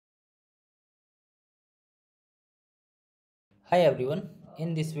Hi everyone,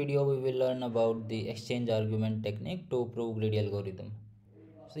 in this video we will learn about the exchange argument technique to prove greedy algorithm.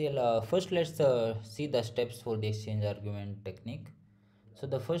 First let's see the steps for the exchange argument technique. So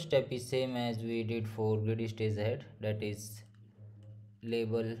the first step is same as we did for greedy stays ahead, that is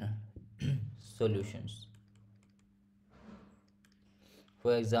label solutions.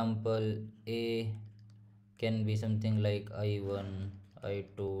 For example, A can be something like I1,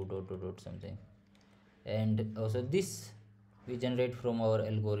 I2, dot something. And also this we generate from our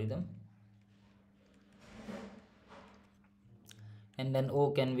algorithm, and then O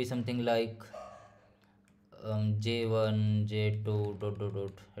can be something like J1,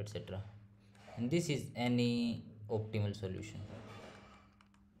 J2, etc. And this is any optimal solution.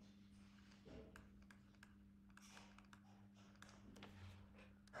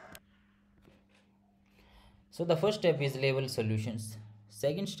 So the first step is label solutions.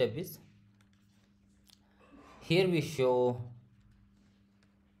 Second step is, here we show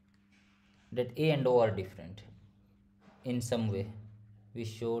that A and O are different in some way. We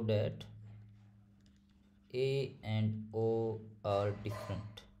show that A and O are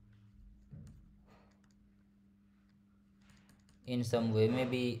different in some way.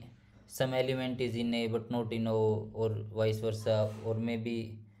 Maybe some element is in A but not in O, or vice versa, or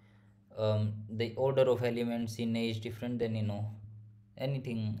maybe the order of elements in A is different than in O.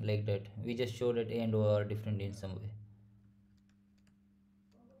 Anything like that. We just show that A and O are different in some way.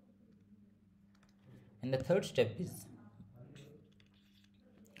 And the third step is,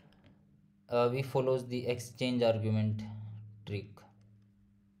 we follows the exchange argument trick.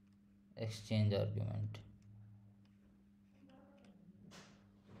 Exchange argument.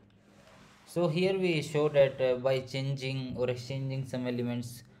 So here we show that by changing or exchanging some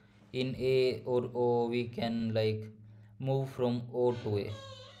elements in A or O, we can like move from O to A.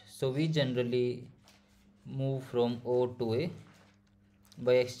 So we generally move from O to A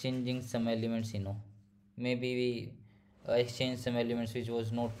by exchanging some elements in O. Maybe we exchange some elements which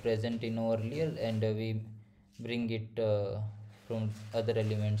was not present in O earlier, and we bring it from other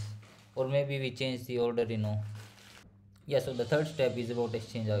elements, or maybe we change the order in O. Yeah, so the third step is about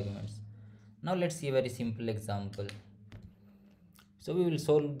exchange arguments. Now let's see a very simple example. So we will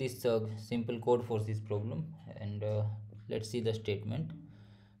solve this simple code for this problem, and let's see the statement.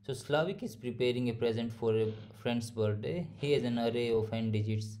 So Slavik is preparing a present for a friend's birthday. He has an array of n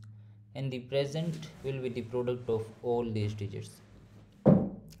digits, and the present will be the product of all these digits.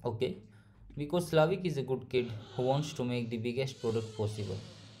 Okay, because Slavik is a good kid who wants to make the biggest product possible.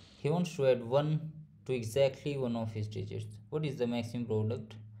 He wants to add 1 to exactly one of his digits. What is the maximum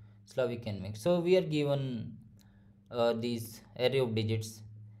product Slavik can make? So we are given these array of digits,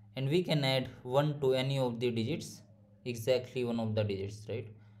 and we can add 1 to any of the digits, exactly one of the digits, right?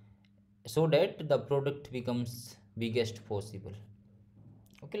 So that the product becomes biggest possible.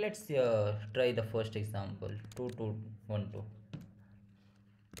 Okay, let's try the first example, 2212.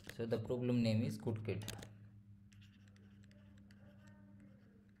 So the problem name is good kid.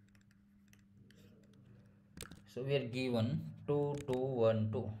 So we are given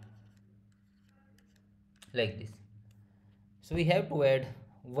 2212 like this. So we have to add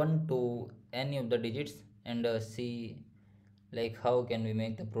 1 to any of the digits, and see like how can we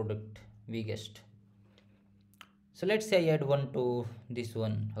make the product biggest. So let's say I add 1 to this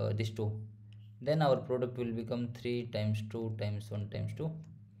one, this 2. Then our product will become 3 times 2 times 1 times 2.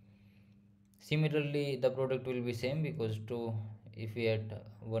 Similarly, the product will be same, because 2, if we add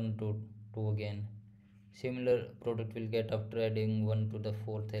 1 to 2 again, similar product will get after adding 1 to the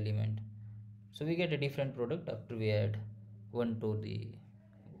fourth element. So we get a different product after we add 1 to the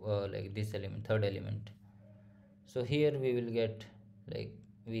like this element, third element. So here we will get, like,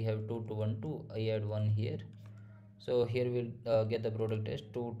 we have 2 to 1 2, I add 1 here. So here we'll get the product as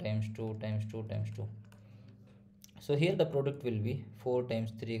 2 times 2 times 2 times 2. So here the product will be 4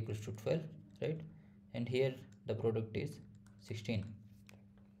 times 3 equals to 12, right? And here the product is 16.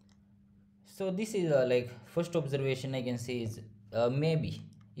 So this is like first observation I can see is, maybe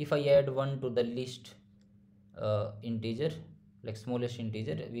if I add 1 to the least integer, like smallest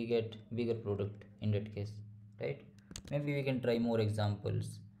integer, we get bigger product in that case, right? Maybe we can try more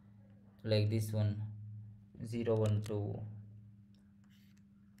examples like this one, 0 1 2,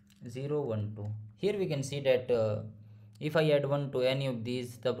 0 1 2. Here we can see that if I add 1 to any of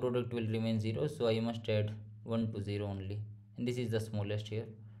these, the product will remain 0, so I must add 1 to 0 only, and this is the smallest here.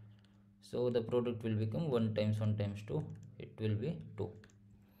 So the product will become 1 times 1 times 2, it will be 2.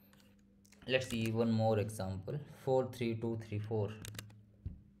 Let's see one more example, 4 3 2 3 4.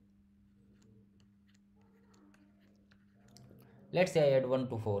 Let's say I add 1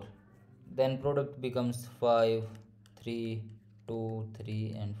 to 4, then product becomes 5 3 2,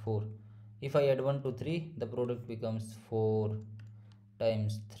 3, and 4. If I add 1 to 3, the product becomes 4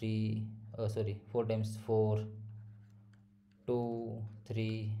 times 3, sorry, 4 times 4, 2,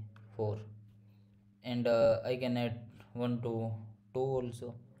 3, 4. And I can add 1 to 2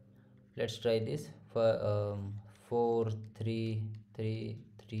 also. Let's try this for 4, 3, 3,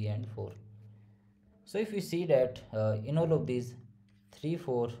 3, and 4. So if we see that in all of these 3,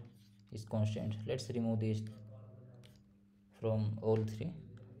 4 is constant, let's remove these from all three,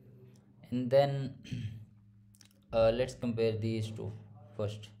 and then let's compare these two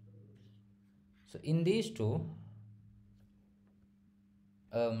first. So in these two,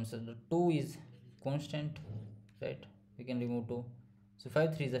 so the 2 is constant, right? We can remove 2. So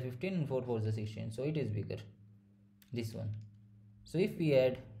 5 3 is a 15 and 4 4 is a 16, so it is bigger, this one. So if we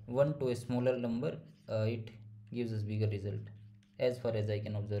add 1 to a smaller number, it gives us bigger result, as far as I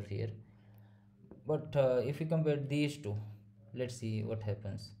can observe here. But if we compare these two, let's see what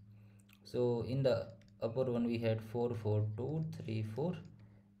happens. So in the upper one we had 4 4 2 3 4,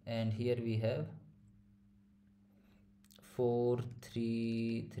 and here we have 4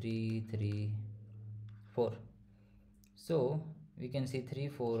 3 3 3 4. So we can see 3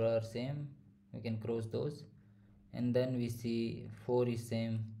 4 are same, we can cross those, and then we see 4 is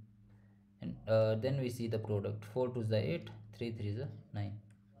same, and then we see the product 4 2 is 8, 3 3 is 9.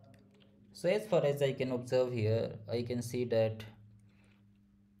 So as far as I can observe here, I can see that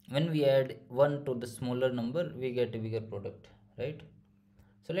when we add 1 to the smaller number, we get a bigger product, right?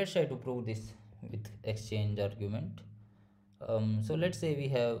 So let's try to prove this with exchange argument. So let's say we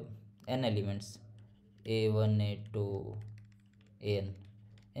have n elements, a1 a2 an,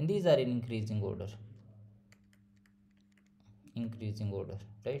 and these are in increasing order,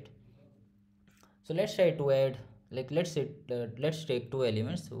 right? So let's try to add, like let's say let's take two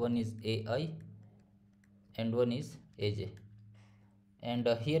elements, one is ai and one is aj, and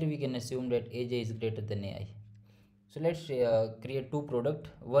here we can assume that aj is greater than ai. So let's create two product,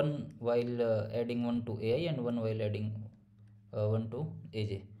 one while adding one to ai and one while adding one to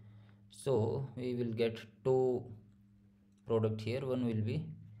aj. So we will get two product here, one will be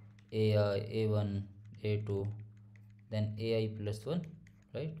ai a1 a2, then ai plus 1,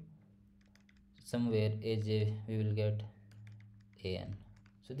 right? Somewhere aj we will get an.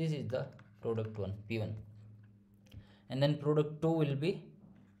 So this is the product 1 p1, and then product 2 will be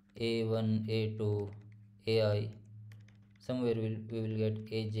a1 a2 ai, somewhere we will get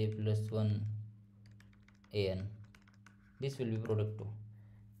aj plus 1 an. This will be product 2.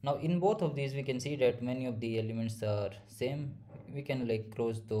 Now in both of these we can see that many of the elements are same, we can like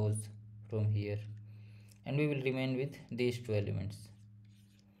cross those from here, and we will remain with these two elements.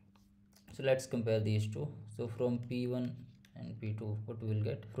 So let's compare these two. So from p1 and p2, what we will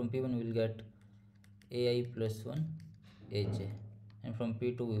get? From p1 we will get ai plus 1 aj, and from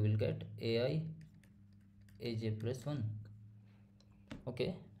p2 we will get ai aj plus 1.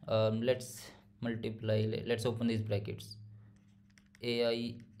 Okay, let's multiply, let's open these brackets,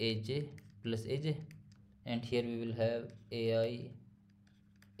 ai aj plus aj, and here we will have ai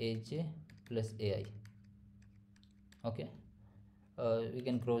aj plus ai. Okay, we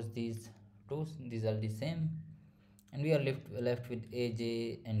can cross these two, these are the same, and we are left with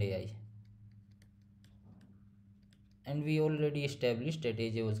aj and ai, and we already established that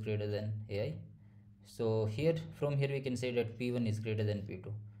aj was greater than ai. So here, from here we can say that p1 is greater than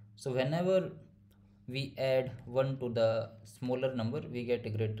p2. So whenever we add 1 to the smaller number, we get a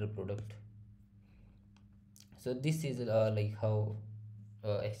greater product. So this is like how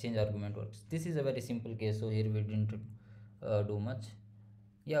exchange argument works. This is a very simple case, so here we didn't do much.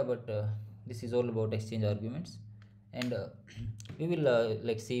 Yeah, but this is all about exchange arguments, and we will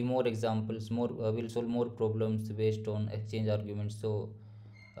like see more examples, more we'll solve more problems based on exchange arguments. So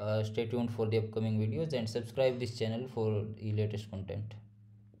stay tuned for the upcoming videos and subscribe this channel for the latest content.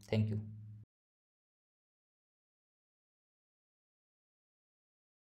 Thank you.